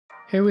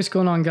Hey, what's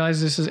going on guys?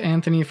 This is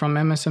Anthony from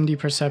MSMD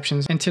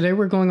Perceptions, and today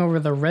we're going over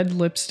the red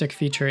lipstick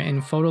feature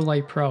in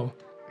Photolight Pro.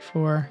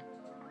 Before,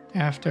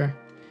 after.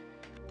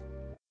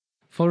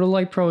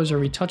 Photolight Pro is a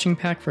retouching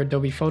pack for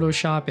Adobe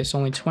Photoshop. It's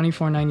only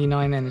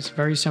 $24.99 and it's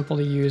very simple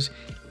to use.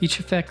 Each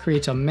effect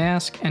creates a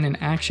mask and an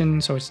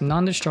action, so it's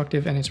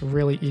non-destructive and it's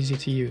really easy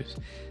to use.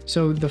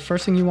 So the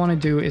first thing you want to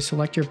do is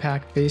select your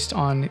pack based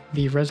on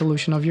the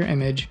resolution of your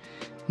image.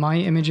 My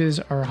images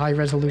are high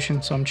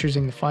resolution, so I'm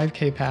choosing the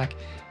 5K pack.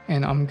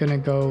 And I'm gonna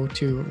go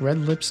to red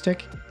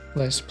lipstick.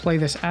 Let's play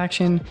this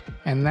action,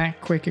 and that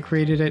quick it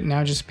created it.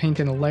 Now just paint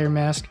in a layer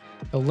mask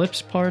the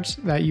lips parts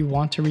that you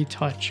want to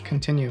retouch.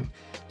 Continue.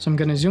 So I'm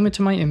gonna zoom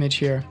into my image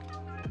here,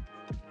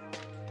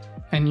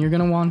 and you're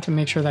gonna want to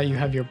make sure that you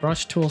have your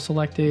brush tool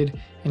selected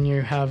and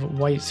you have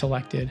white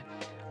selected.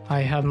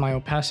 I have my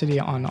opacity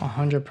on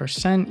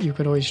 100%. You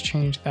could always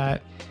change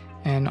that,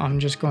 and I'm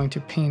just going to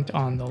paint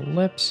on the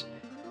lips.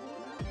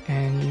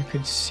 And you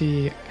could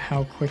see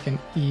how quick and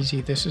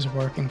easy this is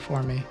working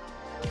for me.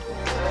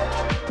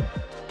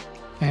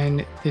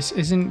 And this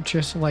isn't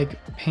just like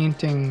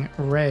painting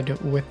red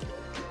with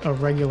a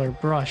regular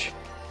brush.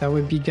 That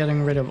would be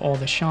getting rid of all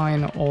the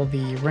shine, all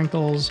the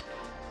wrinkles,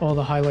 all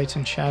the highlights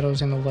and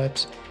shadows in the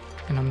lips.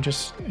 And I'm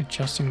just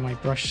adjusting my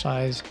brush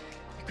size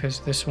because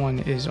this one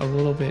is a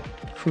little bit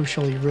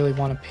crucial. You really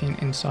want to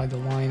paint inside the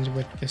lines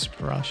with this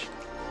brush.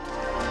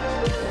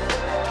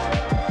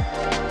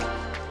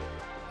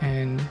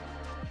 And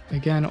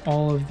again,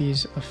 all of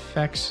these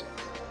effects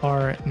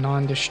are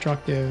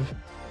non-destructive.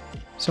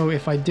 So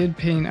if I did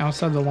paint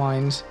outside the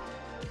lines,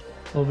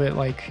 a little bit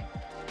like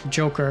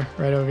Joker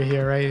right over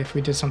here, right? If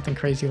we did something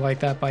crazy like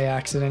that by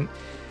accident,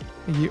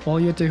 all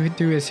you have to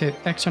do is hit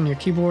X on your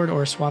keyboard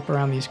or swap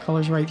around these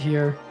colors right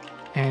here.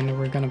 And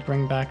we're gonna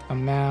bring back the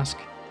mask,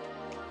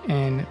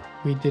 and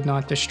we did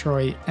not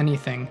destroy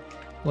anything.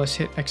 Let's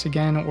hit X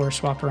again or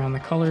swap around the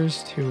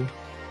colors to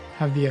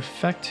have the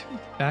effect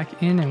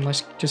back in, and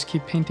let's just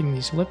keep painting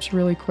these lips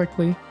really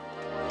quickly.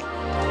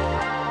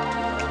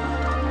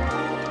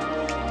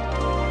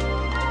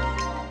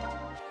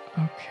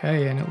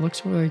 Okay, and it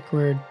looks like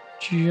we're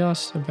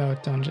just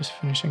about done, just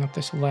finishing up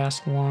this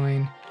last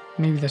line.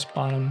 Maybe this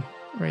bottom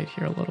right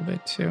here a little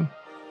bit too.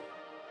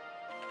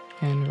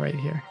 And right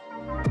here.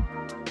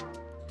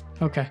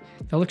 Okay,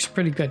 that looks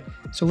pretty good.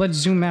 So let's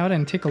zoom out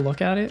and take a look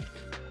at it.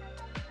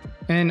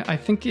 And I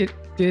think it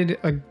did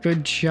a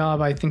good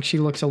job. I think she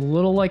looks a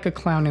little like a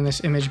clown in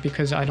this image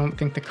because I don't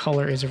think the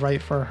color is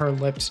right for her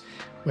lips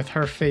with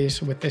her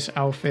face, with this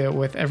outfit,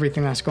 with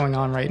everything that's going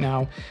on right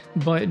now.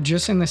 But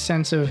just in the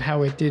sense of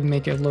how it did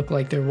make it look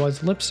like there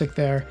was lipstick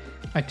there,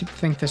 I did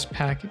think this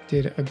pack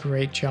did a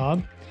great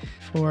job.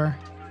 Before,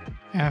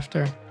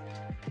 after.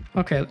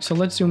 Okay, so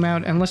let's zoom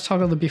out and let's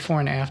toggle the before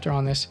and after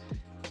on this.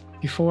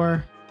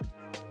 Before,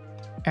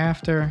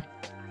 after,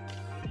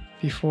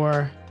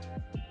 before,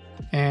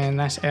 and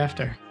that's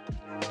after.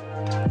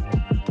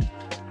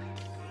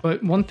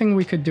 But one thing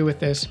we could do with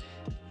this,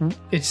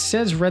 it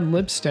says red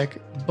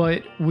lipstick,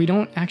 but we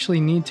don't actually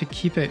need to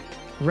keep it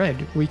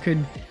red. We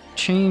could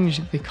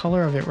change the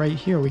color of it right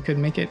here. We could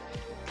make it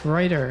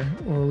brighter,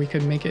 or we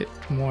could make it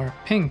more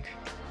pink,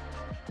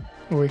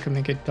 or we could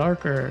make it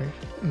darker,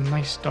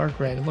 nice dark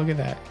red. Look at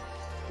that.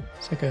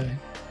 It's like a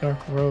dark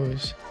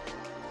rose,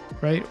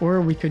 right?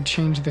 Or we could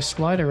change the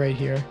slider right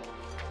here,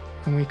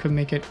 and we could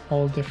make it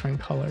all different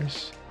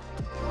colors.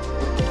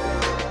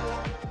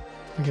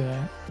 Look at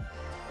that.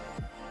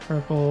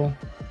 Purple,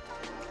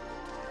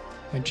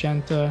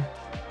 magenta,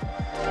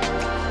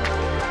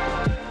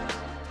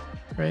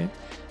 right?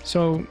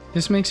 So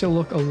this makes it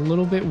look a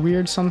little bit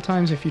weird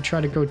sometimes if you try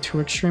to go too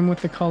extreme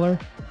with the color,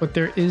 but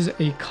there is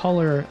a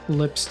color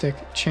lipstick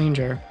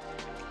changer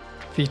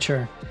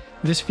feature.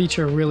 This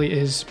feature really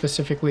is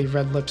specifically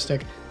red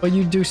lipstick, but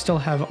you do still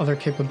have other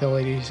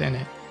capabilities in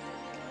it.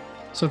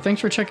 So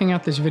thanks for checking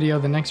out this video.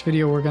 The next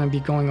video we're going to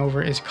be going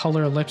over is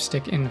color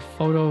lipstick in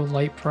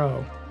Photolight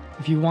Pro.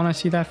 If you want to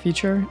see that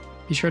feature,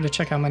 be sure to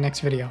check out my next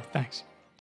video. Thanks.